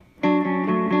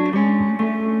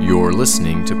You're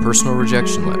listening to Personal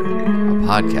Rejection Letter, a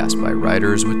podcast by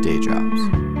writers with day jobs.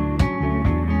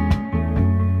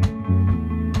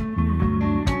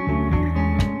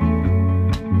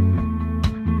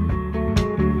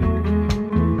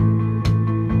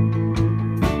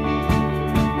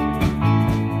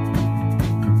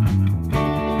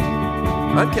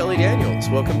 I'm Kelly Daniels.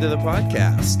 Welcome to the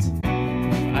podcast.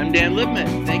 I'm Dan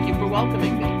Libman. Thank you for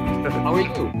welcoming me. How are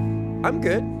you? I'm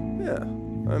good.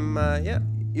 Yeah.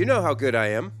 You know how good I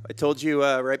am. I told you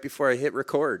right before I hit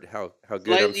record how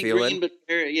good I'm feeling.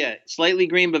 Slightly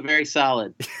green, but very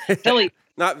solid. Kelly,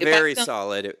 not very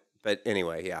solid, but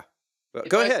anyway, yeah. Well,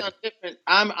 go ahead.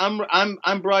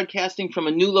 I'm broadcasting from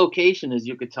a new location, as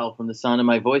you could tell from the sound of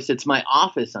my voice. It's my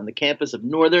office on the campus of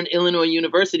Northern Illinois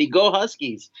University. Go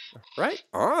Huskies! Right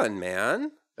on,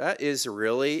 man. That is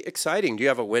really exciting. Do you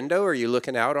have a window? Or are you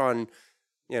looking out on,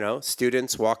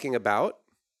 students walking about?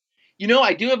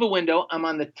 I do have a window. I'm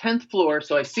on the 10th floor,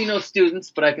 so I see no students,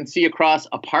 but I can see across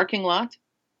a parking lot,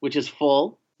 which is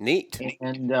full. Neat.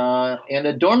 And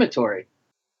a dormitory.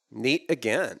 Neat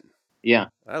again. Yeah.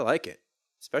 I like it,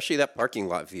 especially that parking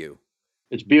lot view.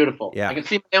 It's beautiful. Yeah. I can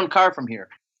see my own car from here.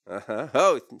 Uh-huh.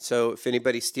 Oh, so if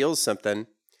anybody steals something,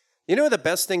 the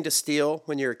best thing to steal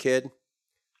when you're a kid?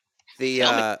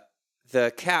 The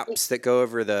caps that go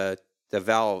over the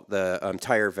valve, the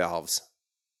tire valves.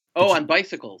 On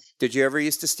bicycles. Did you ever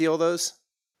used to steal those?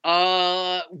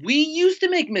 We used to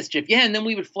make mischief, yeah, and then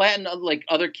we would flatten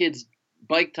other kids'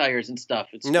 bike tires and stuff.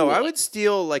 No, I would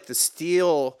steal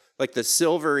the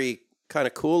silvery kind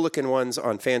of cool looking ones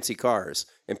on fancy cars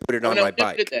and put it on my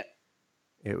bike. Did that.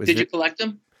 Did you collect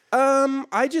them?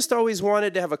 I just always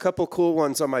wanted to have a couple cool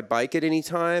ones on my bike at any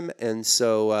time, and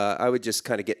so I would just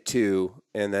kind of get two,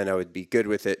 and then I would be good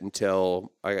with it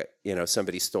until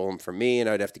somebody stole them from me, and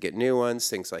I'd have to get new ones,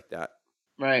 things like that.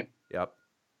 Right. Yep.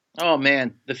 Oh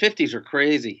man, the 50s are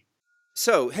crazy.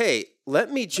 So hey,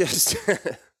 let me just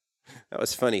that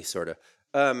was funny, sort of,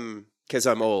 because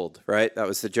I'm old, right? That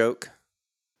was the joke.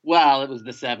 Well, it was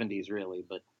the 70s, really,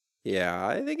 but yeah,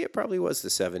 I think it probably was the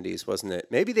 70s, wasn't it?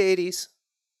 Maybe the 80s.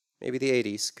 Maybe the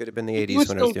 80s. Could have been the 80s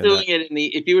when I was doing that.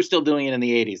 If you were still doing it in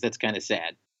the 80s, that's kind of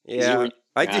sad. Yeah,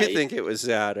 I do think it was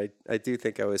sad. I do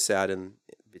think I was sad in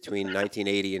between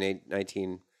 1980 and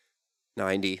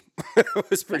 1990. It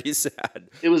was pretty sad.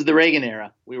 It was the Reagan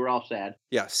era. We were all sad.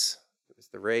 Yes. It was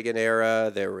the Reagan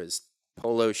era. There was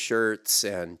polo shirts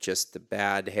and just the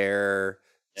bad hair.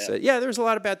 Yeah. So, yeah, there was a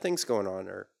lot of bad things going on,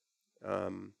 or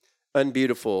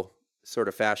unbeautiful sort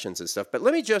of fashions and stuff. But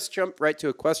let me just jump right to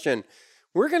a question.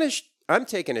 We're both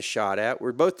taking a shot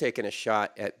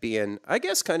at being, I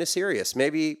guess, kind of serious.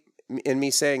 Maybe in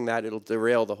me saying that, it'll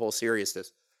derail the whole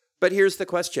seriousness. But here's the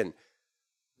question.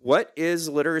 What is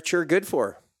literature good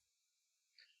for?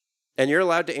 And you're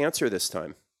allowed to answer this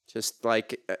time. Just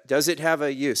does it have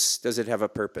a use? Does it have a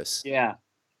purpose? Yeah.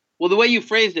 Well, the way you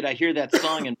phrased it, I hear that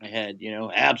song in my head,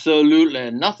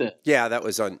 absolutely nothing. Yeah, that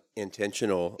was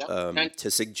unintentional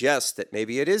to suggest that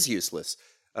maybe it is useless.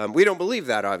 We don't believe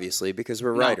that, obviously, because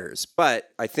we're writers. But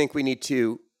I think we need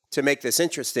to make this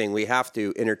interesting, we have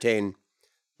to entertain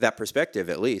that perspective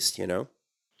at least,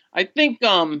 I think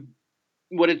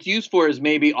what it's used for is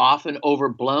maybe often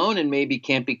overblown and maybe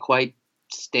can't be quite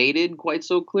stated quite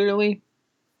so clearly.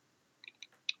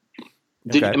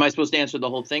 Okay. Am I supposed to answer the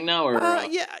whole thing now? Or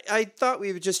yeah, I thought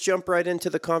we would just jump right into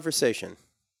the conversation.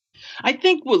 I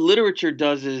think what literature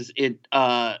does is it,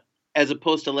 as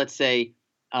opposed to, let's say,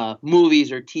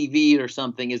 movies or TV or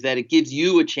something, is that it gives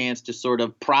you a chance to sort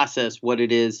of process what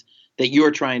it is that you're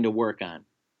trying to work on.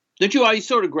 Don't you always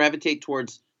sort of gravitate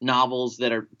towards novels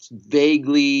that are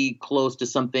vaguely close to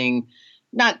something,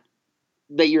 not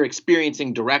that you're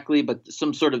experiencing directly, but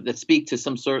some sort of that speak to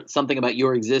something about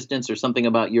your existence or something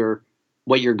about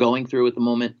what you're going through at the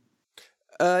moment?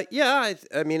 Yeah,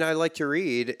 I mean, I like to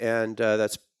read, and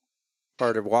that's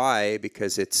part of why,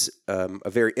 because it's a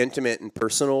very intimate and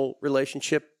personal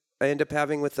relationship I end up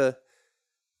having with the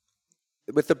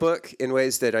book in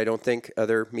ways that I don't think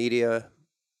other media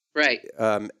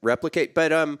replicate.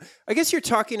 But I guess you're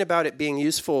talking about it being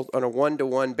useful on a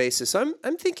one-to-one basis. I'm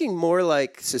thinking more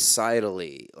like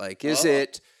societally. Like, is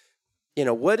it,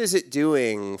 what is it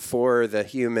doing for the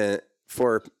human,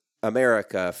 for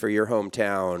America, for your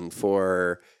hometown,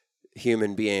 for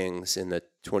human beings in the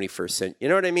 21st century? You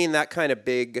know what I mean? That kind of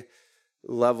big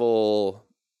level,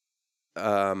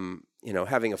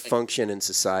 having a function in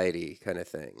society kind of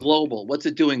thing. Global. What's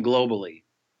it doing globally?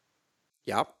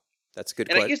 Yeah, that's a good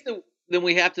question. And I guess then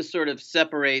we have to sort of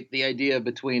separate the idea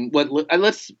between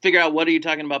let's figure out, what are you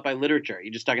talking about by literature? Are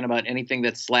you just talking about anything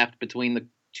that's slapped between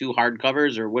 2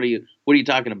 hardcovers, or what are you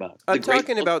talking about? I'm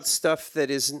talking about stuff that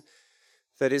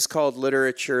is called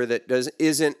literature that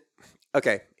isn't.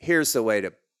 Okay, here's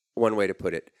one way to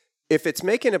put it. If it's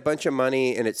making a bunch of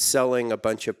money and it's selling a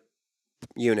bunch of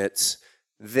units,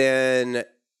 then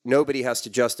nobody has to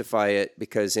justify it,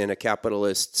 because in a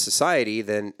capitalist society,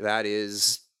 then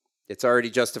it's already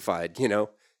justified.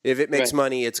 If it makes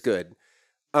money, it's good.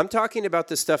 I'm talking about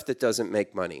the stuff that doesn't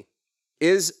make money.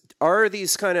 Are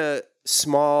these kind of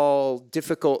small,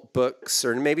 difficult books,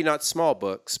 or maybe not small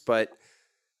books, but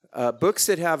books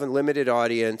that have a limited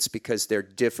audience because they're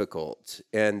difficult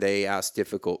and they ask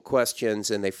difficult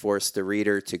questions and they force the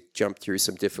reader to jump through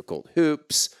some difficult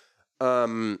hoops.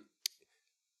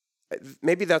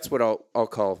 Maybe that's what I'll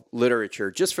call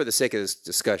literature, just for the sake of this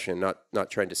discussion.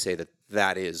 Not trying to say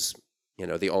that is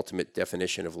the ultimate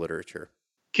definition of literature.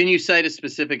 Can you cite a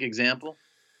specific example?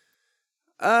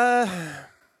 I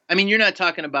mean, you're not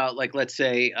talking about, like, let's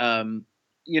say,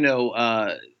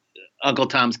 Uncle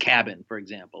Tom's Cabin, for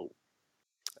example.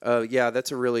 Yeah,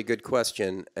 that's a really good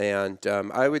question. And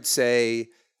I would say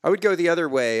I would go the other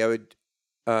way.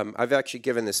 I've actually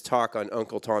given this talk on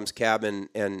Uncle Tom's Cabin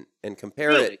and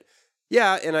compare it.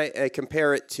 Yeah, and I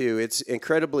compare it to, it's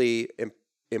incredibly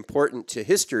important to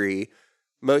history.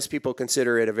 Most people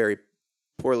consider it a very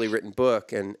poorly written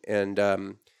book, and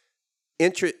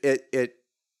it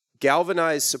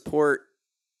galvanized support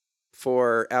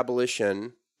for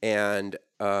abolition and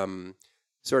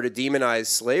sort of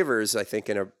demonized slavers, I think,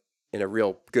 in a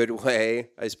real good way,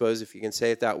 I suppose, if you can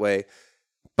say it that way.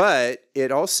 But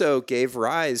it also gave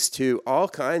rise to all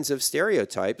kinds of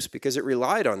stereotypes, because it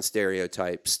relied on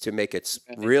stereotypes to make its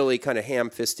really kind of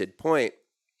ham-fisted point.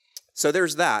 So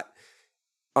there's that.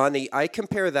 I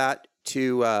compare that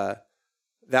to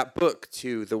that book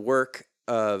to the work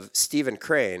of Stephen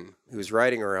Crane, who was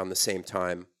writing around the same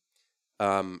time,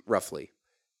 roughly.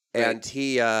 Right. And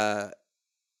he,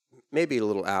 maybe a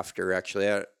little after, actually.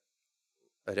 I'd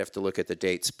have to look at the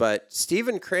dates. But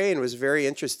Stephen Crane was very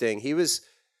interesting. His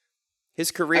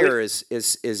career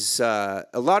is a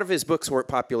lot of his books weren't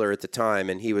popular at the time,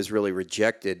 and he was really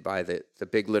rejected by the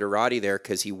big literati there,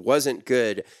 because he wasn't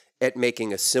good at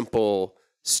making a simple,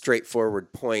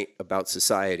 straightforward point about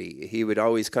society. He would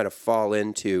always kind of fall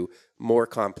into more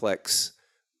complex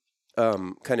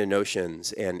kind of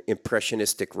notions and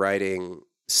impressionistic writing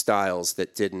styles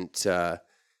that didn't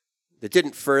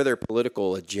further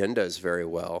political agendas very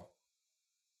well.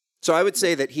 So I would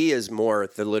say that he is more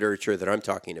the literature that I'm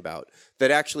talking about,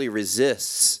 that actually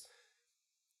resists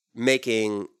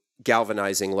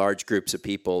galvanizing large groups of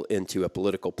people into a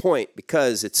political point,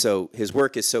 because his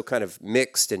work is so kind of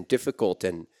mixed and difficult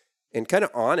and kind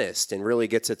of honest, and really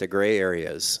gets at the gray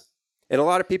areas. And a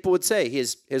lot of people would say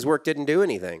his work didn't do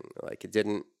anything, like it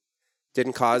didn't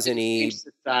cause any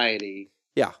society.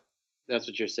 Yeah, that's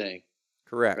what you're saying.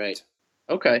 Correct. Right.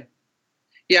 Okay.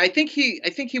 Yeah, I think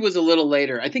he was a little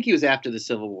later. I think he was after the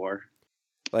Civil War,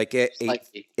 like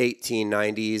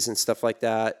 1890s and stuff like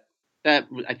that.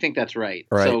 I think that's right.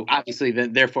 So obviously,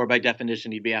 therefore, by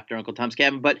definition, he'd be after Uncle Tom's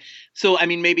Cabin. But so, I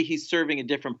mean, maybe he's serving a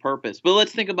different purpose. But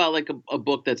let's think about like a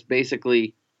book that's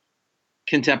basically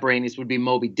contemporaneous would be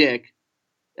Moby Dick.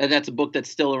 And that's a book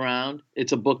that's still around.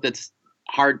 It's a book that's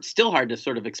still hard to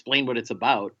sort of explain what it's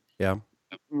about. Yeah.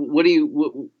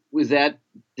 Did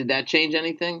that change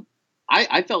anything?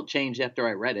 I felt changed after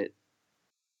I read it.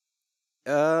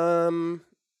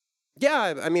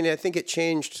 Yeah, I mean, I think it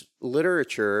changed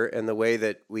literature and the way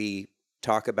that we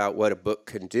talk about what a book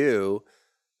can do.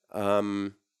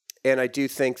 And I do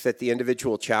think that the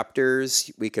individual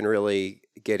chapters we can really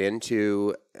get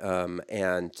into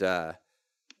and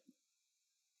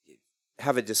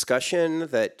have a discussion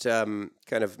that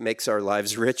kind of makes our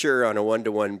lives richer on a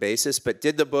one-to-one basis. But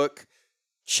did the book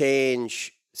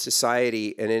change society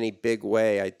in any big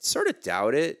way? I sort of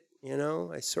doubt it.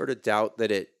 I sort of doubt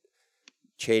that it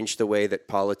changed the way that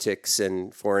politics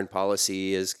and foreign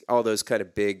policy is, all those kind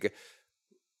of big,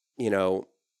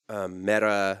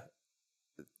 meta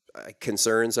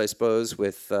concerns, I suppose,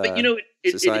 with but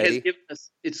society.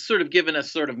 It's sort of given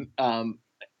us sort of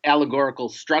allegorical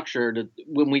structure to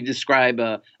when we describe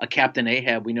a Captain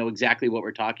Ahab, we know exactly what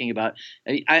we're talking about.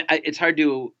 It's hard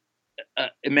to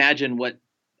imagine what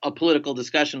a political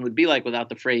discussion would be like without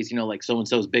the phrase, like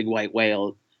so-and-so's big white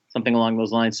whale, something along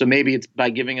those lines. So maybe it's by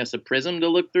giving us a prism to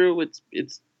look through.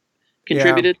 It's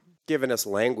contributed. Yeah, giving us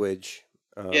language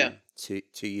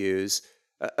to use.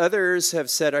 Others have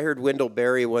said, I heard Wendell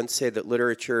Berry once say that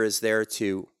literature is there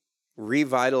to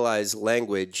revitalize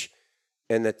language,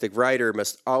 and that the writer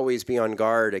must always be on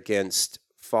guard against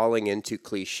falling into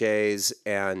cliches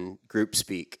and group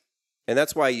speak. And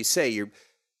that's why you say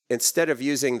instead of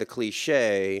using the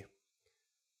cliche,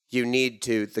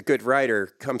 the good writer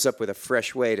comes up with a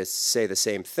fresh way to say the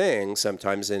same thing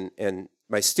sometimes. And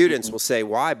my students will say,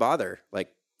 why bother?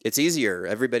 Like, it's easier.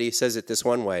 Everybody says it this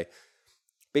one way.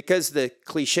 Because the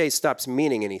cliche stops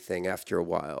meaning anything after a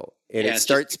while. And it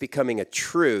starts becoming a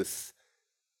truth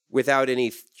without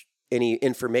any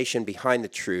information behind the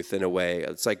truth in a way.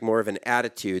 It's like more of an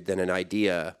attitude than an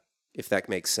idea, if that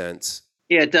makes sense.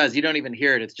 Yeah, it does. You don't even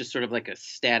hear it. It's just sort of like a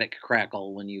static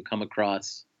crackle when you come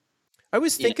across. I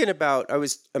was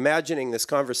imagining this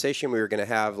conversation we were going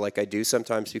to have, like I do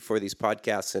sometimes before these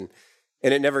podcasts, and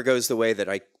it never goes the way that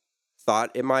I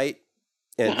thought it might.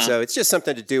 And so it's just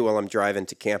something to do while I'm driving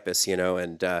to campus,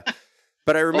 and,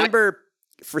 but I remember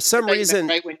for some reason.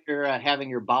 Right when you're having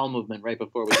your bowel movement right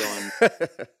before we go on.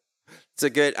 It's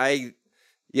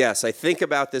I think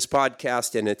about this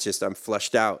podcast and it's just, I'm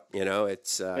flushed out,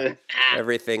 it's,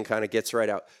 everything kind of gets right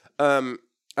out.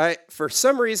 For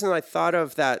some reason, I thought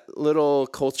of that little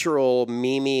cultural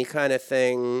meme kind of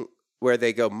thing where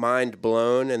they go mind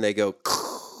blown and they go,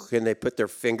 and they put their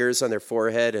fingers on their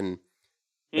forehead and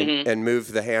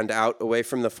move the hand out away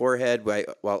from the forehead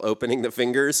while opening the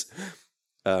fingers.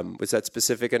 Was that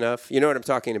specific enough? You know what I'm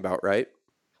talking about, right?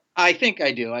 I think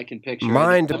I do. I can picture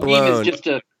mind it. blown.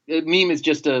 A meme is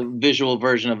just a visual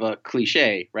version of a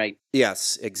cliche, right?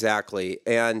 Yes, exactly.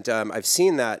 And I've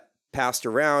seen that passed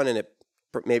around, and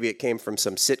maybe it came from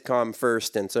some sitcom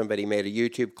first, and somebody made a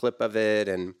YouTube clip of it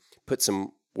and put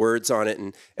some words on it,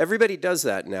 and everybody does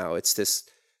that now. It's this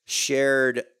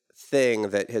shared thing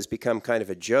that has become kind of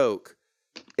a joke.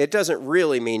 It doesn't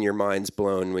really mean your mind's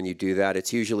blown when you do that.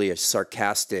 It's usually a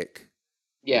sarcastic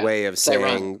way of saying,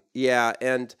 ironic. Yeah.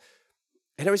 And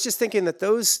I was just thinking that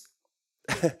that's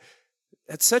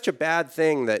such a bad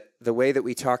thing, that the way that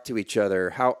we talk to each other,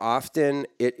 how often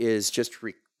it is just,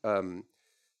 how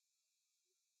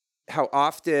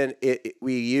often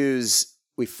we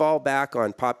fall back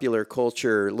on popular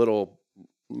culture, little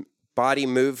body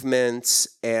movements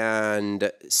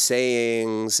and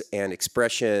sayings and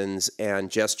expressions and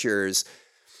gestures.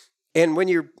 And when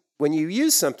you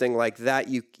use something like that,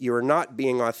 you're not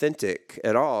being authentic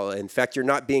at all. In fact, you're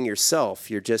not being yourself.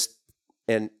 You're just,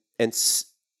 and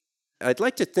I'd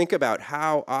like to think about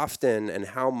how often and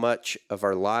how much of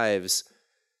our lives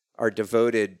are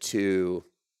devoted to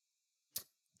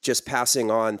just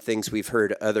passing on things we've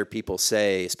heard other people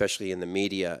say, especially in the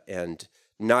media, and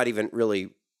not even really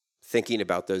thinking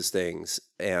about those things.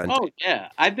 And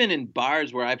I've been in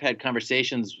bars where I've had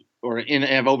conversations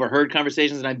I've overheard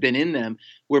conversations, and I've been in them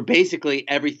where basically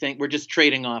we're just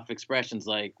trading off expressions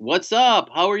like, what's up?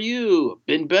 How are you?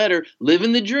 Been better.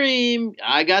 Living the dream.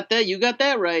 I got that. You got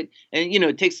that right. And,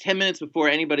 it takes 10 minutes before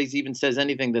anybody's even says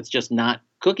anything that's just not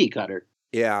cookie cutter.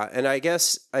 Yeah. And I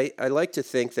guess I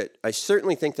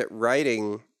certainly think that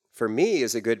writing for me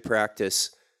is a good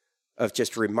practice of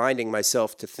just reminding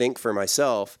myself to think for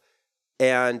myself.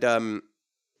 And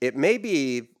it may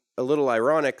be a little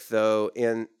ironic, though,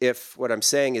 if what I'm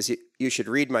saying is you should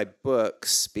read my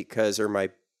books or my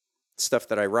stuff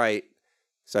that I write,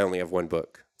 because I only have one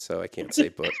book, so I can't say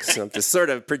books. I'm just sort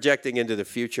of projecting into the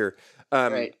future.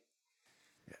 Right.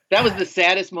 That was the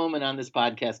saddest moment on this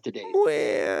podcast today.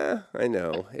 Well, I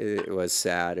know. It was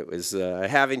sad. It was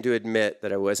having to admit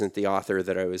that I wasn't the author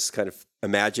that I was kind of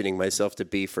imagining myself to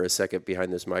be for a second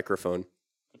behind this microphone.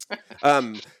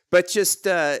 But just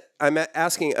I'm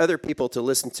asking other people to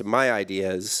listen to my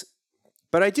ideas.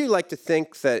 But I do like to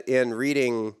think that in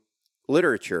reading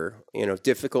literature,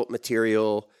 difficult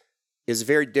material is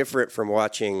very different from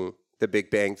watching The Big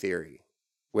Bang Theory,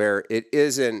 where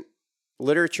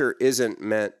literature isn't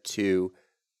meant to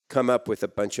come up with a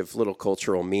bunch of little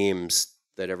cultural memes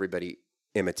that everybody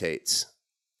imitates.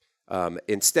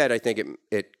 Instead, I think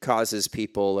it causes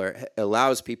people or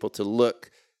allows people to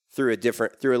look through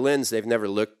a lens they've never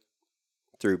looked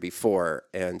through before,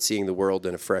 and seeing the world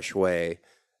in a fresh way.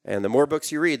 And the more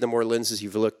books you read, the more lenses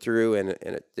you've looked through, and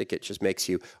I think it just makes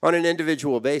you, on an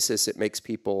individual basis, it makes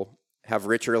people have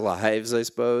richer lives, I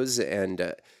suppose,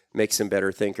 and makes them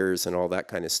better thinkers and all that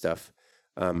kind of stuff.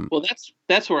 Well,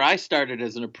 that's where I started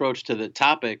as an approach to the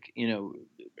topic.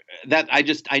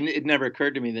 It never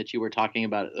occurred to me that you were talking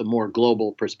about a more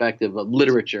global perspective of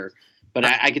literature. But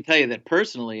I can tell you that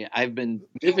personally, I've been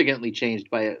significantly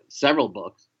changed by several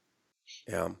books.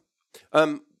 Yeah.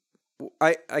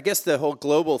 I guess the whole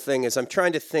global thing is I'm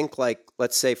trying to think like,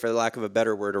 let's say, for the lack of a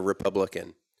better word, a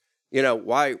Republican.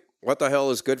 What the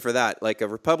hell is good for that? Like a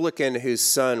Republican whose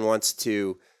son wants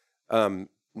to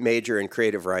major in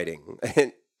creative writing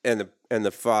and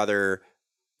the father,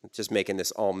 just making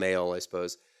this all male, I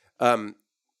suppose. And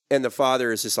And the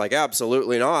father is just like,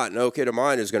 absolutely not. No kid of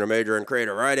mine is going to major in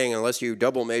creative writing unless you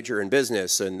double major in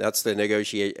business. And that's the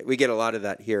negotiate. We get a lot of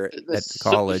that here at the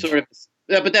college.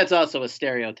 Yeah, but that's also a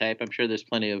stereotype. I'm sure there's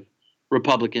plenty of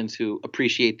Republicans who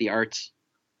appreciate the arts.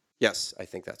 Yes, I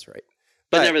think that's right.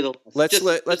 But nevertheless,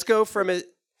 let's go from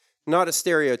not a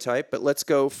stereotype, but let's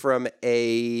go from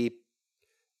a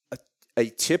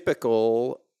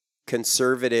typical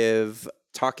conservative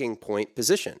talking point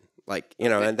position. Like, you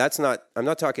know, okay. And I'm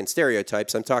not talking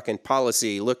stereotypes. I'm talking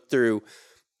policy. Look through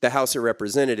the House of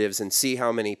Representatives and see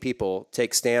how many people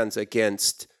take stands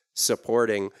against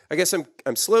supporting. I guess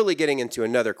I'm slowly getting into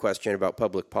another question about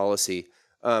public policy.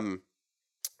 And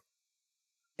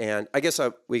I guess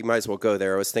we might as well go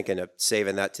there. I was thinking of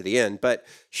saving that to the end. But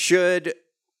should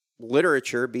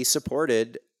literature be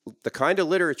supported, the kind of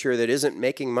literature that isn't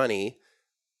making money,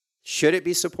 should it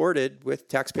be supported with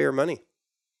taxpayer money?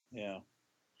 Yeah.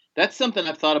 That's something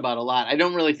I've thought about a lot. I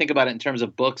don't really think about it in terms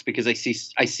of books because I see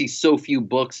so few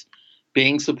books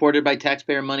being supported by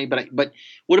taxpayer money. But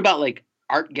what about like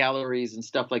art galleries and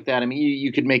stuff like that? I mean,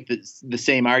 you could make the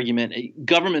same argument.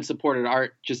 Government supported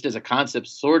art just as a concept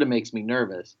sort of makes me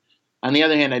nervous. On the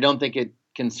other hand, I don't think it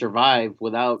can survive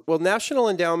without. Well, National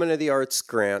Endowment of the Arts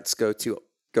grants go to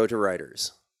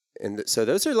writers. And so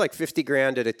those are like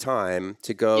 $50,000 at a time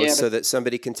to go so that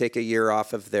somebody can take a year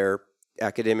off of their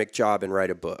academic job and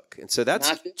write a book. And so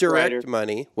that's direct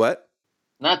money. What?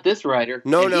 Not this writer.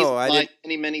 No, I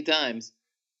did many times.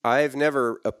 I've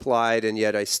never applied, and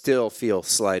yet I still feel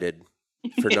slighted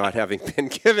for not having been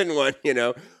given one, you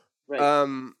know.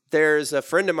 Right. There's a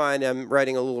friend of mine, I'm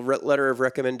writing a little letter of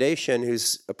recommendation,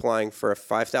 who's applying for a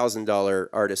 $5,000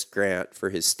 artist grant for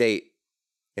his state.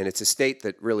 And it's a state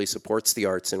that really supports the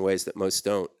arts in ways that most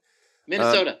don't.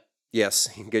 Minnesota. Yes,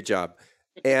 good job.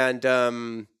 And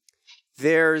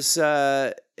there is,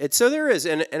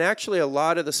 and actually a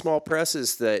lot of the small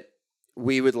presses that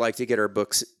we would like to get our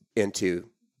books into,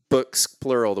 books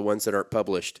plural, the ones that aren't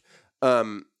published,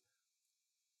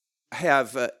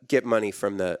 get money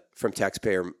from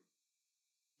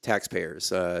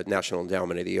taxpayers, National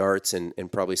Endowment of the Arts,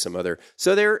 and probably some other.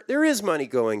 So there is money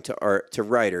going to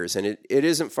writers, and it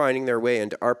isn't finding their way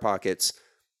into our pockets.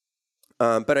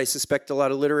 But I suspect a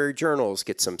lot of literary journals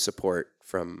get some support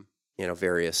from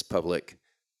various public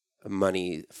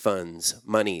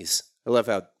monies. I love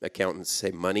how accountants say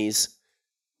monies.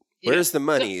 Where's the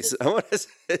monies? I want to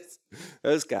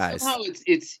those guys. Somehow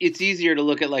it's easier to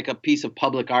look at like a piece of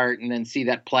public art and then see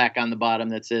that plaque on the bottom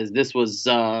that says this was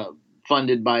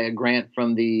funded by a grant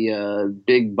from the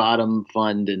Big Bottom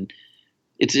Fund, and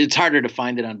it's harder to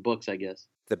find it on books, I guess.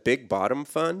 The Big Bottom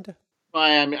Fund? Well,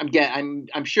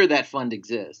 I'm sure that fund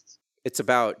exists. It's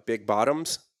about big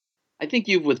bottoms? I think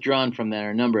you've withdrawn from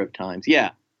there a number of times.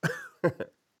 Yeah.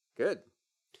 Good.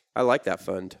 I like that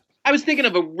fund. I was thinking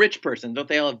of a rich person. Don't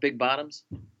they all have big bottoms?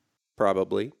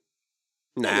 Probably.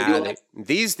 Nah.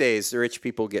 These days, the rich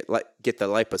people get the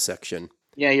liposuction.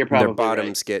 Yeah, you're probably their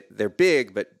bottoms right. They're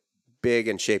big, but big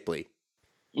and shapely.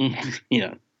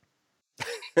 Yeah.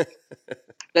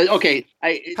 Okay.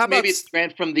 Maybe it's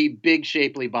grant from the Big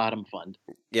Shapely Bottom Fund.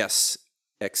 Yes.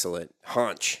 Excellent.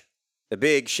 Haunch. The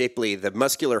big, shapely, the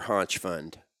muscular haunch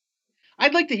fund.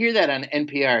 I'd like to hear that on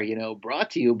NPR,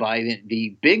 brought to you by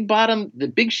the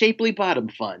Big Shapely Bottom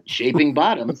Fund, shaping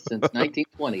bottoms since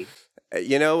 1920.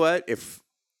 You know what? If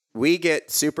we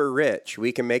get super rich,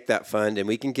 we can make that fund and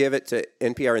we can give it to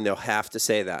NPR, and they'll have to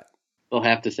say that. They'll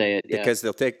have to say it, yeah. Because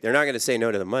they're not going to say no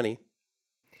to the money.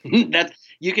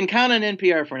 You can count on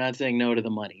NPR for not saying no to the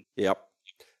money. Yep.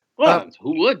 Well,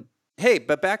 who would? Hey,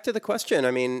 but back to the question.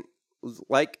 I mean,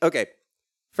 okay,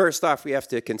 first off, we have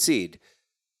to concede.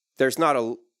 There's not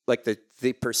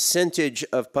the percentage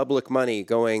of public money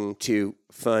going to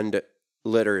fund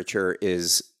literature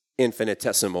is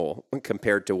infinitesimal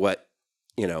compared to what,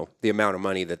 the amount of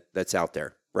money that's out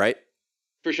there, right?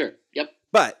 For sure. Yep.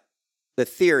 But the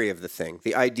theory of the thing,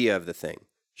 the idea of the thing,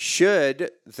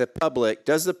 does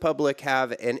the public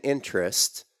have an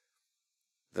interest,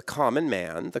 the common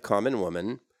man, the common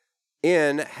woman,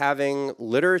 in having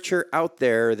literature out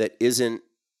there that isn't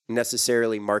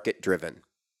necessarily market driven?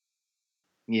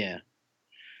 Yeah.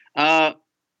 I'm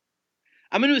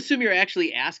going to assume you're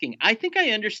actually asking. I think I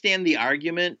understand the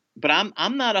argument, but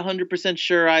I'm not 100%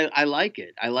 sure I like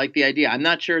it. I like the idea. I'm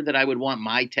not sure that I would want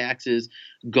my taxes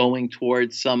going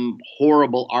towards some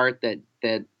horrible art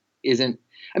that isn't.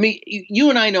 I mean, you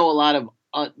and I know a lot of,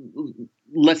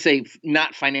 let's say,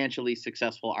 not financially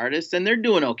successful artists, and they're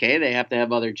doing okay. They have to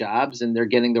have other jobs, and they're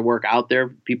getting their work out there,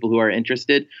 people who are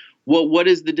interested. What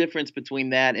is the difference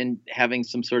between that and having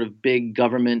some sort of big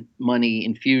government money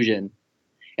infusion?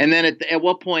 And then at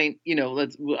what point,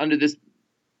 let's under this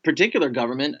particular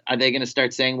government, are they going to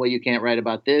start saying, well, you can't write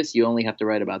about this, you only have to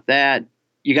write about that?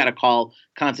 You got to call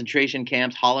concentration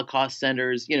camps, Holocaust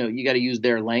centers, you got to use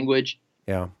their language.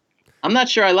 Yeah. I'm not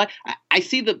sure I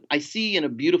see in a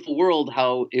beautiful world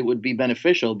how it would be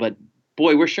beneficial, but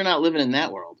boy, we're sure not living in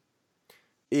that world.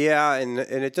 Yeah, and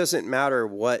it doesn't matter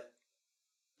what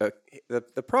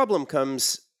the problem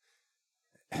comes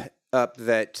up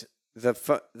that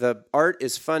the art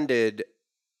is funded.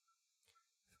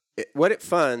 What it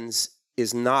funds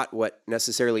is not what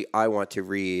necessarily I want to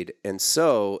read. And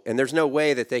there's no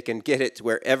way that they can get it to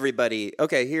where everybody,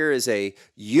 okay, here is a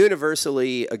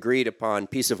universally agreed upon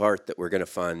piece of art that we're going to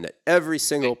fund, that every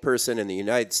single person in the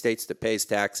United States that pays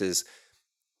taxes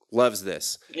loves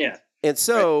this. Yeah. And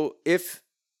so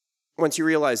once you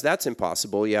realize that's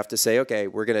impossible, you have to say, okay,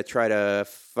 we're going to try to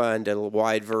fund a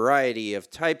wide variety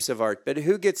of types of art, but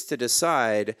who gets to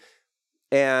decide?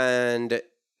 And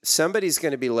somebody's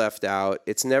going to be left out.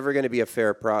 It's never going to be a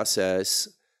fair process.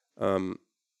 So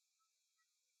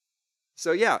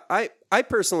yeah, I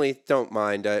personally don't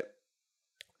mind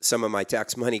some of my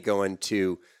tax money going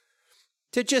to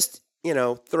just,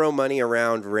 throw money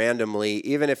around randomly,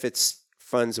 even if it's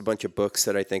funds a bunch of books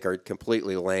that I think are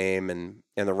completely lame and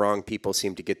the wrong people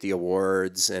seem to get the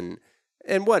awards and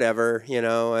whatever,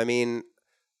 I mean,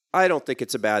 I don't think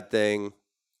it's a bad thing.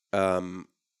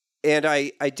 And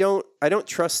I don't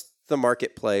trust the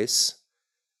marketplace,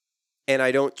 and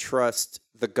I don't trust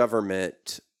the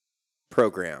government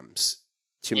programs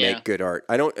to make good art.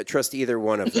 I don't trust either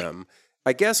one of them.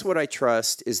 I guess what I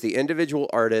trust is the individual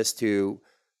artist who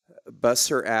busts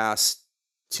her ass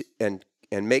and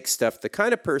makes stuff, the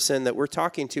kind of person that we're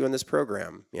talking to in this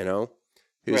program,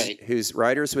 who's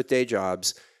writers with day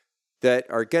jobs that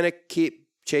are going to keep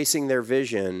chasing their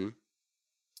vision,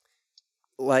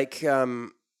 like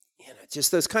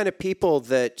just those kind of people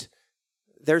that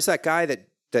there's that guy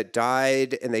that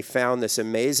died and they found this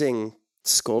amazing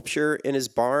sculpture in his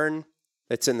barn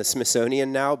that's in the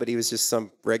Smithsonian now, but he was just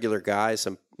some regular guy,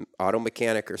 some auto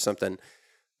mechanic or something,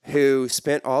 who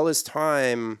spent all his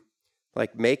time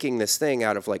like making this thing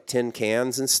out of like tin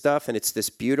cans and stuff. And it's this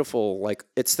beautiful, like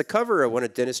it's the cover of one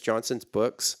of Dennis Johnson's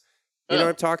books. You know what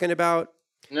I'm talking about?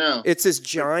 No. It's this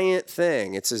giant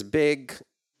thing. It's this big,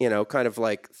 kind of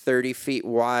like 30 feet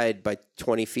wide by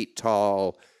 20 feet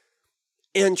tall,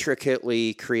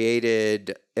 intricately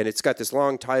created. And it's got this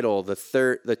long title, the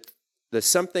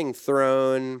something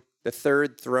throne, the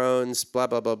third thrones, blah,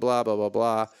 blah, blah, blah, blah, blah,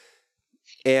 blah.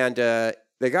 And the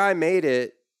guy made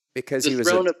it because he was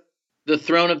the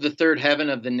throne of the third heaven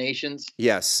of the nations.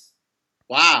 Yes.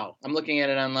 Wow. I'm looking at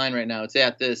it online right now. It's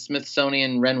at the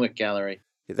Smithsonian Renwick Gallery.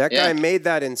 That guy made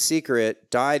that in secret,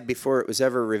 died before it was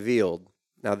ever revealed.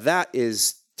 Now that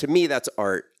is, to me, that's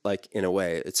art, like in a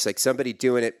way. It's like somebody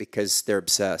doing it because they're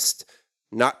obsessed,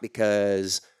 not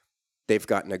because they've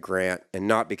gotten a grant and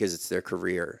not because it's their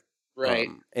career. Right.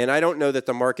 And I don't know that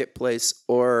the marketplace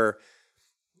or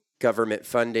government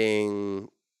funding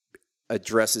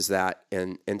addresses that.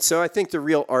 And so I think the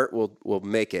real art will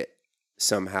make it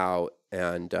somehow.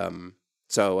 And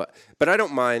but I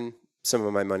don't mind some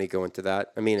of my money going to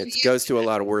that. I mean, it goes to a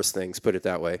lot of worse things, put it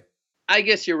that way. I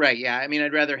guess you're right. Yeah. I mean,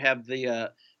 I'd rather have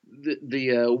the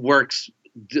works,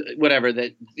 whatever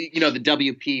that, the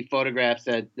WP photographs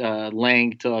that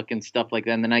Lang took and stuff like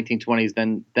that in the 1920s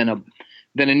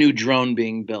than a new drone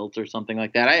being built or something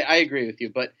like that. I agree with you,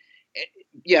 but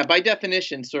yeah, by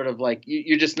definition, sort of like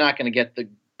you're just not going to get the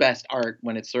best art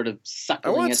when it's sort of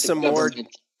suckling. I want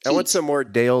some more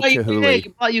Dale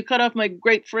Chihuly. You cut off my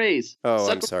great phrase. Oh,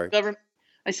 I'm sorry.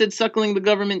 I said suckling the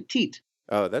government teat.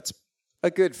 Oh, that's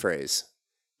a good phrase.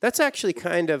 That's actually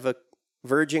kind of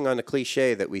verging on a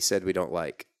cliche that we said we don't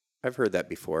like. I've heard that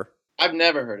before. I've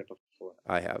never heard it before.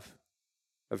 I have.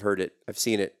 I've heard it. I've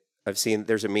seen it.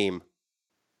 There's a meme.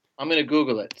 I'm going to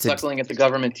Google it. Suckling at the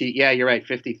government teat. Yeah, you're right.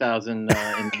 50,000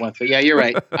 in one. Yeah, you're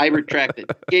right. I retract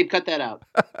it. Gabe, cut that out.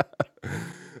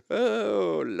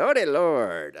 Oh, Lordy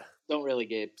Lord. Don't really,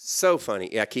 Gabe. So funny.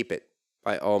 Yeah, keep it.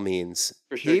 By all means.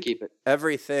 For sure, keep it.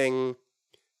 Everything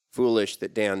foolish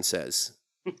that Dan says.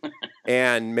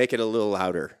 And make it a little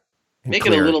louder. Make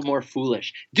it a little more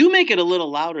foolish. Do make it a little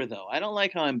louder, though. I don't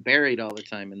like how I'm buried all the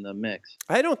time in the mix.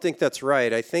 I don't think that's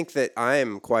right. I think that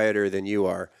I'm quieter than you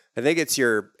are. I think it's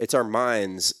our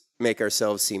minds make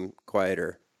ourselves seem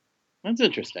quieter. That's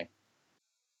interesting.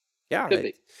 Yeah.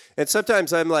 And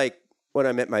sometimes I'm like, when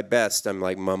I'm at my best, I'm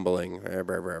like mumbling,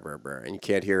 and you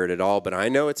can't hear it at all. But I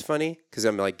know it's funny because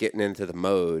I'm like getting into the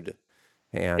mode.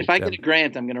 And if I get a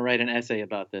grant, I'm going to write an essay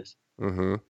about this.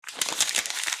 Mm-hmm.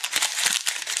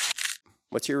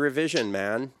 What's your revision,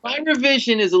 man? My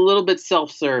revision is a little bit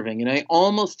self-serving, and I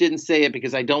almost didn't say it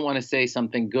because I don't want to say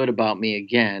something good about me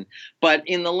again. But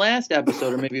in the last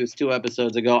episode, or maybe it was 2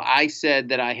 episodes ago, I said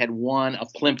that I had won a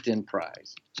Plimpton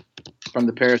Prize from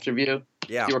the Paris Review.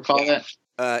 Yeah. Do you recall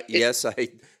that? Yes, I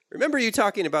remember you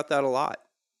talking about that a lot.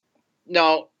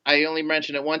 No, I only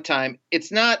mentioned it one time.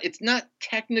 It's not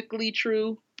technically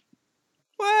true.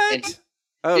 What?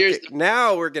 Okay,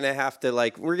 now we're gonna have to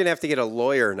get a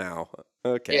lawyer now.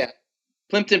 Okay. Yeah.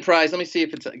 Plimpton Prize. Let me see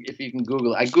if you can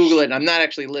Google it. I Google it and I'm not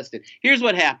actually listed. Here's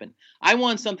what happened. I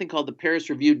won something called the Paris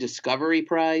Review Discovery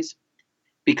Prize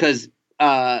because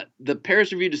the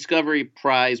Paris Review Discovery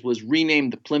Prize was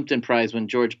renamed the Plimpton Prize when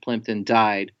George Plimpton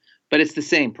died, but it's the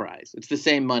same prize. It's the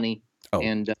same money. Oh.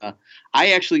 And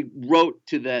I actually wrote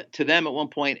to them at one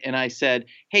point, and I said,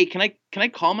 "Hey, can I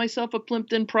call myself a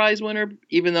Plimpton Prize winner,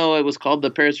 even though it was called the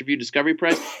Paris Review Discovery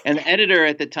Prize?" And the editor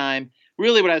at the time,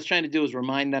 really, what I was trying to do was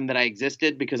remind them that I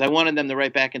existed because I wanted them to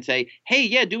write back and say, "Hey,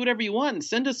 yeah, do whatever you want and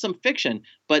send us some fiction."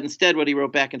 But instead, what he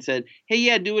wrote back and said, "Hey,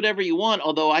 yeah, do whatever you want.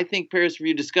 Although I think Paris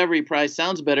Review Discovery Prize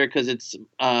sounds better because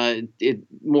it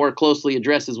more closely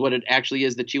addresses what it actually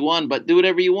is that you won. But do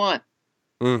whatever you want."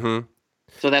 Mm-hmm.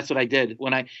 So that's what I did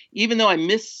even though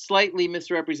I slightly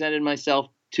misrepresented myself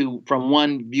from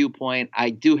one viewpoint, I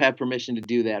do have permission to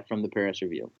do that from the Paris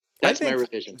Review. That's my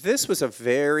revision. This was a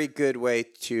very good way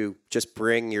to just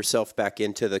bring yourself back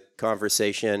into the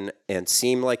conversation and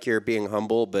seem like you're being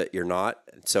humble, but you're not.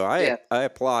 So I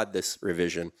applaud this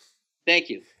revision. Thank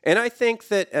you. And I think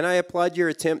and I applaud your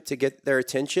attempt to get their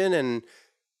attention, and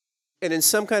in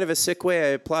some kind of a sick way, I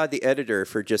applaud the editor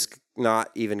for just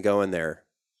not even going there.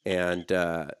 And,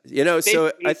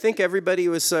 so I think everybody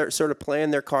was sort of playing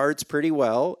their cards pretty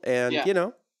well. And,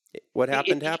 what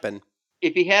happened happened.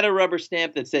 If he had a rubber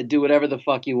stamp that said, "Do whatever the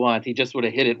fuck you want," he just would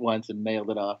have hit it once and mailed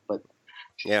it off. But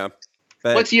yeah.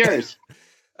 What's yours?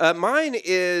 Mine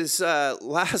is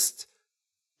last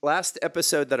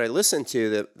episode that I listened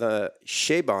to, the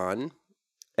Shaban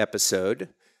episode.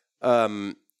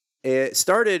 It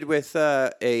started with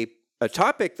a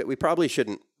topic that we probably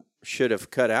should have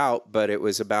cut out, but it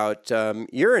was about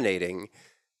urinating.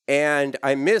 And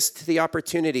I missed the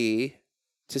opportunity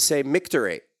to say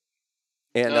micturate.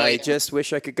 And I just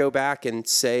wish I could go back and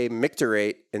say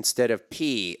micturate instead of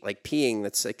pee, like peeing.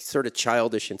 That's like sort of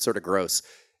childish and sort of gross.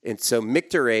 And so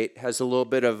micturate has a little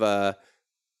bit of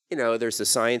there's the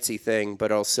sciencey thing,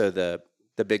 but also the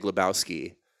Big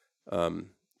Lebowski.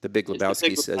 The Big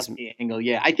Lebowski says angle.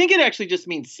 Yeah, I think it actually just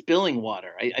means spilling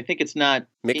water. I think it's not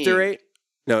micturate.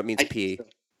 No, it means pee. So.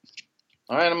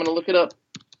 All right, I'm going to look it up.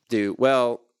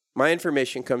 Well, my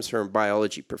information comes from a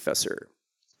biology professor.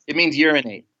 It means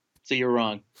urinate. So you're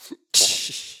wrong.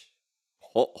 So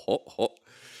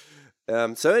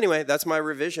anyway, that's my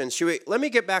revision. Let me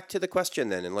get back to the question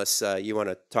then, unless you want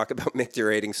to talk about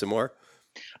micturating some more.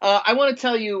 I want to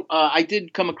tell you, I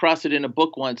did come across it in a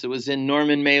book once. It was in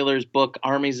Norman Mailer's book,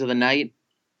 Armies of the Night.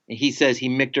 And he says he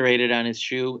micturated on his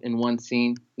shoe in one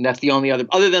scene. And that's the only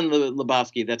other than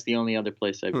Lebowski, that's the only other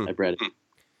place I've read it.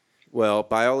 Well,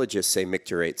 biologists say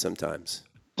micturate sometimes.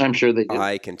 I'm sure they do.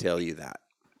 I can tell you that.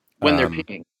 When they're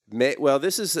peeing. Well,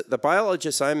 this is the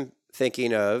biologist I'm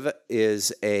thinking of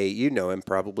is him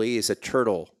probably, is a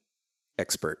turtle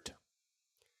expert.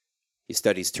 He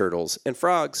studies turtles and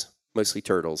frogs, mostly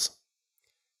turtles.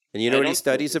 And you know what he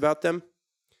studies about them?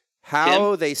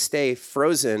 How they stay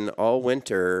frozen all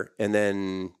winter and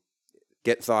then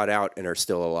get thawed out and are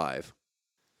still alive.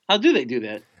 How do they do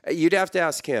that? You'd have to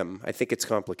ask him. I think it's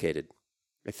complicated.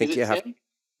 I think you have. Tim?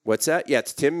 What's that? Yeah,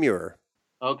 it's Tim Muir.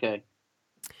 Okay.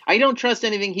 I don't trust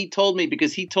anything he told me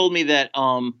because he told me that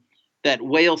that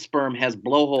whale sperm has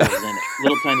blowholes in it,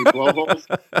 little tiny blowholes.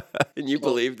 And you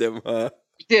believed him, huh?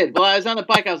 I did. Well, I was on the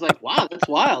bike. I was like, "Wow, that's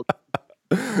wild."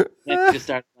 I just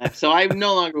started laughing. So I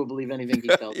no longer will believe anything he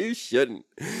tells me. You shouldn't.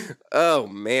 Oh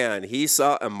man, he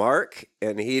saw a mark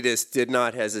and he just did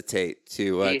not hesitate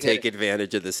to take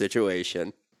advantage of the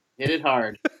situation. Hit it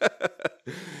hard.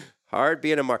 Hard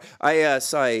being a mark. I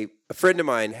saw a friend of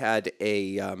mine had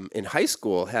in high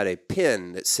school had a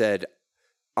pin that said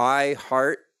 "I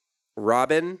heart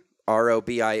Robin,"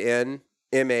 ROBIN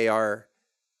MARX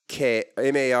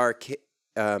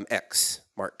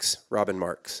Marks, Robin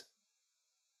Marks.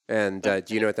 And do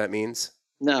you know what that means?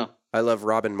 No. I love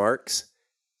Robin Marks.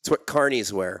 It's what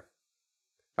carnies wear.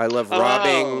 I love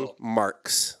robbing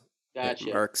marks.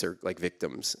 Gotcha. Marks are like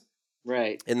victims.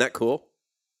 Right. Isn't that cool?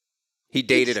 He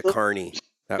dated a carny.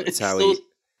 That's how he...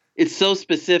 It's so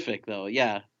specific, though.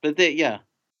 Yeah. But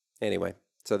Anyway,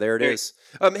 so there it is.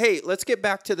 Hey, let's get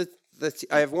back to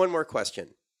I have one more question.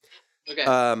 Okay.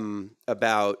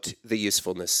 About the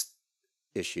usefulness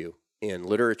issue in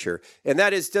literature, and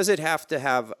that is, does it have to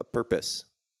have a purpose?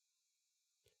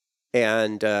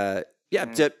 And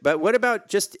but what about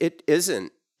just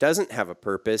doesn't have a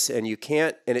purpose, and you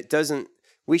can't, and it doesn't.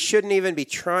 We shouldn't even be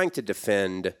trying to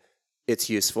defend its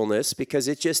usefulness because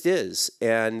it just is.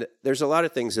 And there's a lot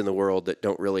of things in the world that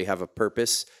don't really have a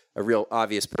purpose, a real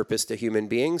obvious purpose to human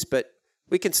beings, but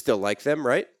we can still like them,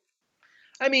 right?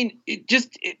 I mean,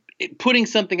 putting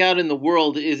something out in the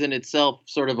world is in itself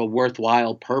sort of a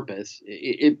worthwhile purpose.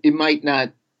 It might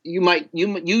not. You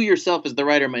yourself as the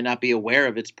writer might not be aware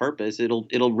of its purpose. It'll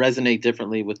resonate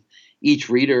differently with each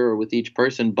reader or with each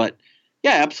person. But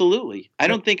yeah, absolutely. I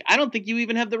don't think you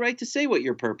even have the right to say what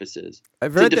your purpose is.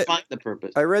 Define the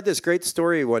purpose. I read this great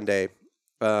story one day.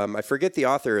 I forget the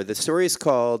author. The story is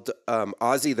called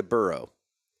Ozzy the Burro.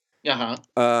 Uh-huh.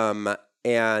 The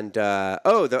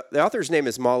author's name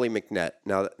is Molly McNett.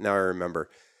 Now I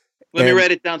remember. Let me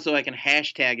write it down so I can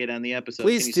hashtag it on the episode.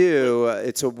 Please do.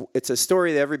 It's a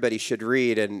story that everybody should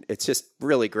read, and it's just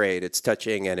really great. It's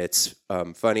touching and it's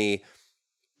funny.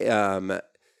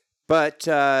 But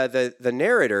the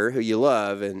narrator, who you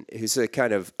love and who's a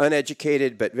kind of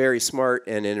uneducated but very smart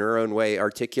and in her own way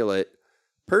articulate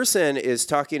person, is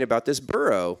talking about this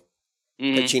burro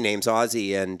that she names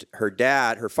Ozzy, and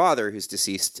her father, who's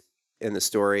deceased in the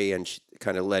story, and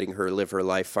kind of letting her live her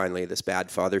life finally, this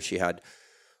bad father she had.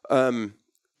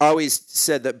 Always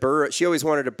said that she always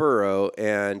wanted a burro,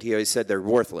 and he always said they're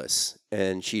worthless.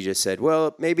 And she just said,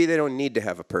 well, maybe they don't need to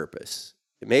have a purpose.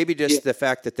 Maybe just the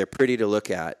fact that they're pretty to look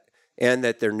at and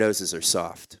that their noses are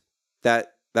soft.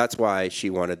 That's why she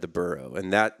wanted the burro,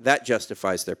 and that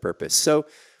justifies their purpose. So,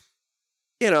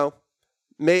 I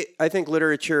think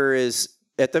literature is,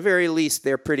 at the very least,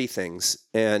 they're pretty things.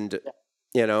 And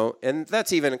and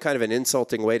that's even kind of an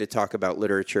insulting way to talk about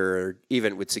literature, or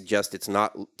even would suggest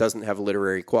doesn't have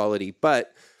literary quality.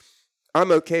 But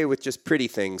I'm okay with just pretty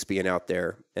things being out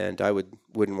there, and I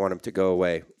wouldn't want them to go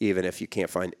away, even if you can't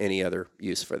find any other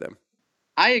use for them.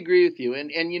 I agree with you,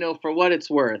 and for what it's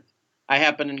worth, I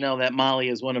happen to know that Molly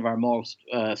is one of our most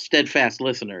steadfast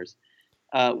listeners.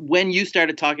 When you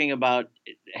started talking about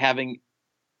having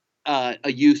a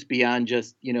use beyond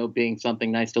just, being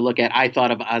something nice to look at, I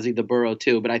thought of Ozzy the Burro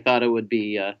too, but I thought it would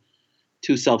be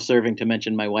too self-serving to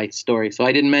mention my wife's story, so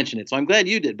I didn't mention it. So I'm glad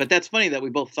you did. But that's funny that we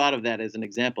both thought of that as an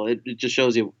example. It just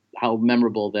shows you how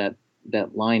memorable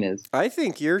that line is. I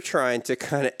think you're trying to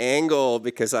kind of angle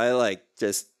because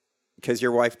because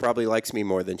your wife probably likes me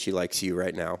more than she likes you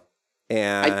right now,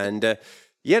 and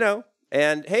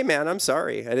And hey, man, I'm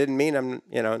sorry. I didn't mean I'm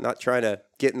not trying to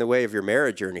get in the way of your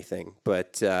marriage or anything,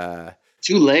 but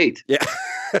too late. Yeah.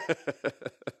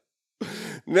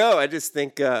 No, I just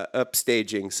think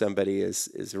upstaging somebody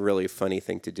is a really funny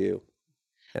thing to do.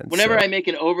 And whenever I make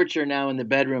an overture now in the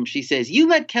bedroom, she says, "You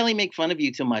let Kelly make fun of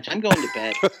you too much. I'm going to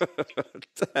bed."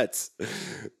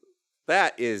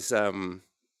 That is. I'm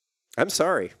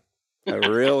sorry. I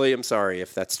really am sorry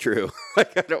if that's true. I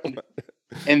don't.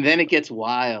 And then it gets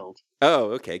wild.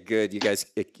 Oh, okay, good. You guys,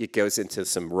 it goes into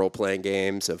some role-playing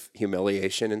games of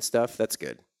humiliation and stuff. That's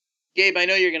good. Gabe, I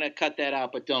know you're going to cut that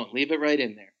out, but don't. Leave it right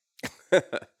in there.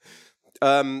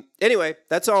 Anyway,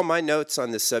 that's all my notes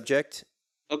on this subject.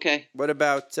 Okay. What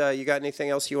about, you got anything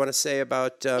else you want to say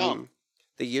about the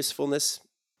usefulness?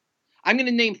 I'm going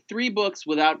to name 3 books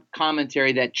without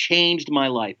commentary that changed my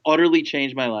life, utterly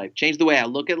changed my life, changed the way I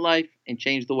look at life, and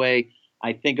changed the way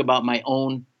I think about my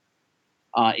own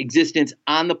existence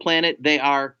on the planet. They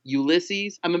are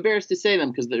Ulysses. I'm embarrassed to say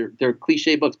them because they're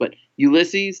cliche books, but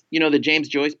Ulysses, the James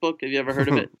Joyce book. Have you ever heard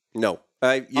of it? No.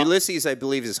 Ulysses, I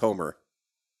believe, is Homer,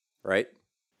 right?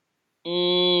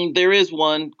 There is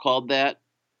one called that.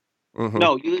 Mm-hmm.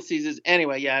 No, Ulysses is,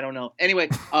 anyway, yeah, I don't know. Anyway,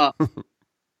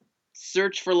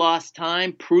 Search for Lost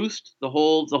Time, Proust, the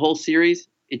whole series.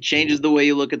 It changes the way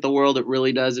you look at the world. It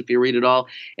really does if you read it all.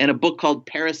 And a book called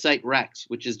Parasite Rex,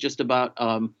 which is just about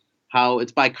how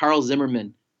it's by Carl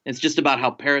Zimmerman. It's just about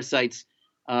how parasites,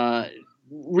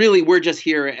 really, we're just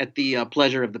here at the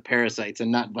pleasure of the parasites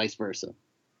and not vice versa.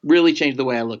 Really changed the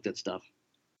way I looked at stuff.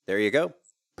 There you go.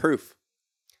 Proof.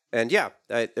 And yeah,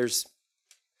 I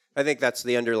think that's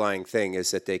the underlying thing,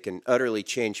 is that they can utterly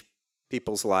change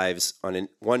people's lives on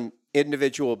one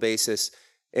individual basis,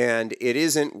 and it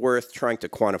isn't worth trying to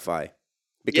quantify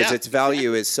because its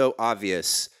value is so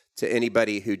obvious to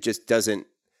anybody who just doesn't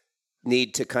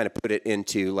need to kind of put it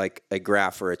into like a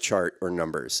graph or a chart or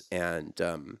numbers. And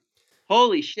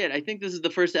holy shit, I think this is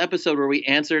the first episode where we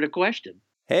answered a question.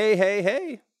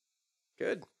 Hey.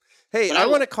 Good. Hey, I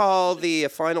want to call the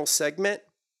final segment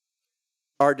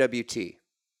RWT.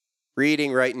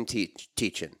 Reading, Writing,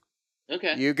 Teaching.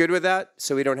 Okay. You good with that?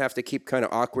 So we don't have to keep kind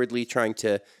of awkwardly trying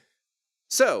to.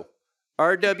 So,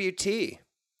 RWT.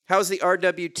 How's the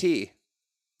RWT,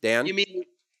 Dan? You mean?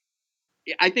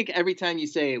 I think every time you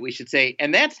say it, we should say,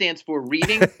 and that stands for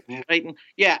reading, writing.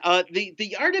 Yeah, the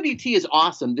RWT is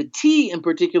awesome. The T in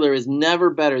particular is never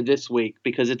better this week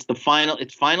because it's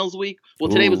finals week.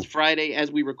 Well, today was Friday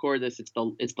as we record this. It's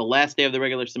the last day of the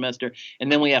regular semester,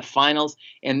 and then we have finals,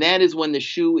 and that is when the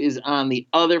shoe is on the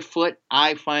other foot.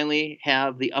 I finally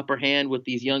have the upper hand with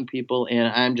these young people, and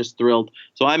I'm just thrilled.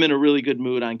 So I'm in a really good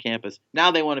mood on campus.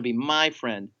 Now they want to be my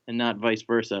friend and not vice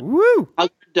versa. Woo! How's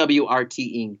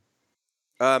WRT-ing?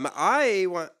 I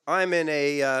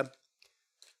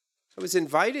was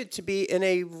invited to be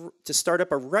to start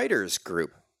up a writers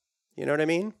group. You know what I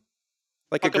mean?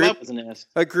 Like a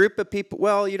group of people.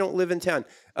 Well, you don't live in town.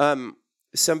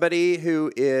 Somebody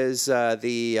who is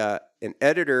an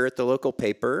editor at the local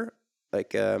paper,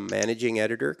 like a managing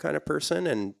editor kind of person,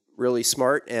 and really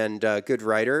smart and good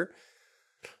writer.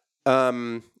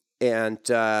 And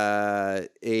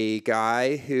a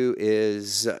guy who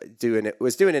was doing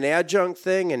an adjunct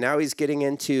thing, and now he's getting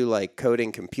into like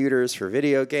coding computers for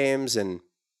video games, and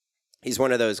he's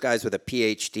one of those guys with a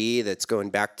PhD that's going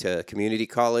back to community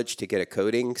college to get a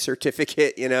coding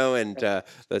certificate, and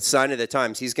the sign of the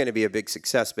times. He's going to be a big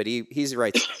success, but he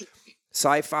writes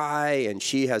sci-fi, and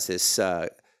she has this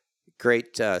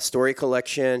great story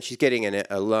collection. She's getting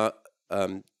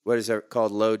what is that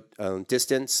called? Low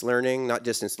distance learning, not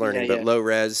distance learning, but low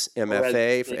res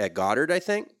MFA at Goddard, I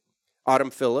think.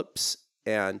 Autumn Phillips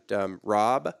and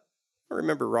Rob. I don't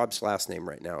remember Rob's last name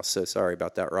right now, so sorry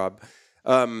about that, Rob.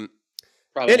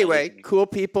 Anyway, cool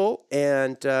people,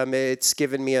 and it's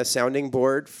given me a sounding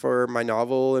board for my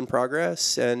novel in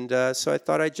progress, and so I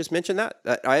thought I'd just mention that.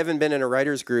 I haven't been in a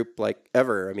writers group like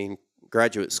ever. I mean,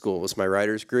 graduate school was my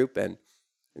writers group, and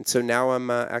so now I'm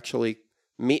actually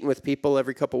meeting with people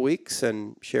every couple weeks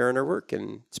and sharing our work,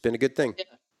 and it's been a good thing. Yeah.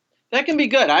 That can be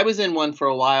good. I was in one for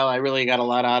a while. I really got a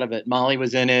lot out of it. Molly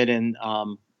was in it, and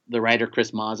the writer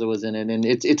Chris Mazza was in it, and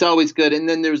it's always good. And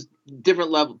then there's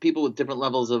people with different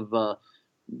levels of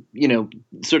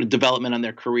sort of development on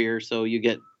their career, so you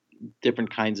get different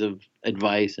kinds of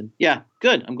advice. And yeah,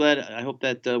 good. I'm glad. I hope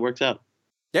that works out.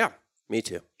 Yeah, me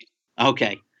too.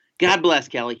 Okay. God bless,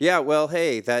 Kelly. Yeah, well,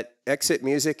 hey, that exit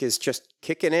music is just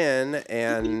kicking in,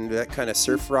 and that kind of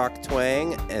surf rock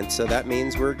twang, and so that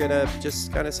means we're going to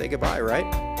just kind of say goodbye, right?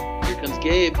 Here comes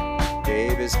Gabe.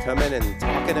 Gabe is coming and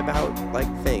talking about,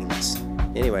 things.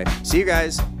 Anyway, see you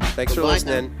guys. Thanks for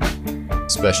listening.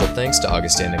 Special thanks to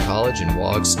Augustana College and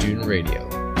WOG Student Radio.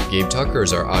 Gabe Tucker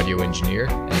is our audio engineer,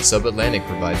 and Sub-Atlantic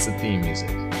provides the theme music.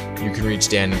 You can reach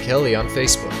Dan and Kelly on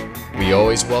Facebook. We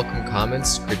always welcome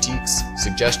comments, critiques,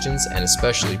 suggestions, and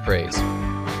especially praise.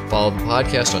 Follow the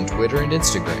podcast on Twitter and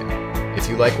Instagram. If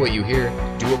you like what you hear,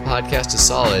 do a podcast a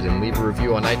solid and leave a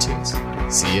review on iTunes.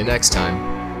 See you next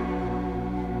time.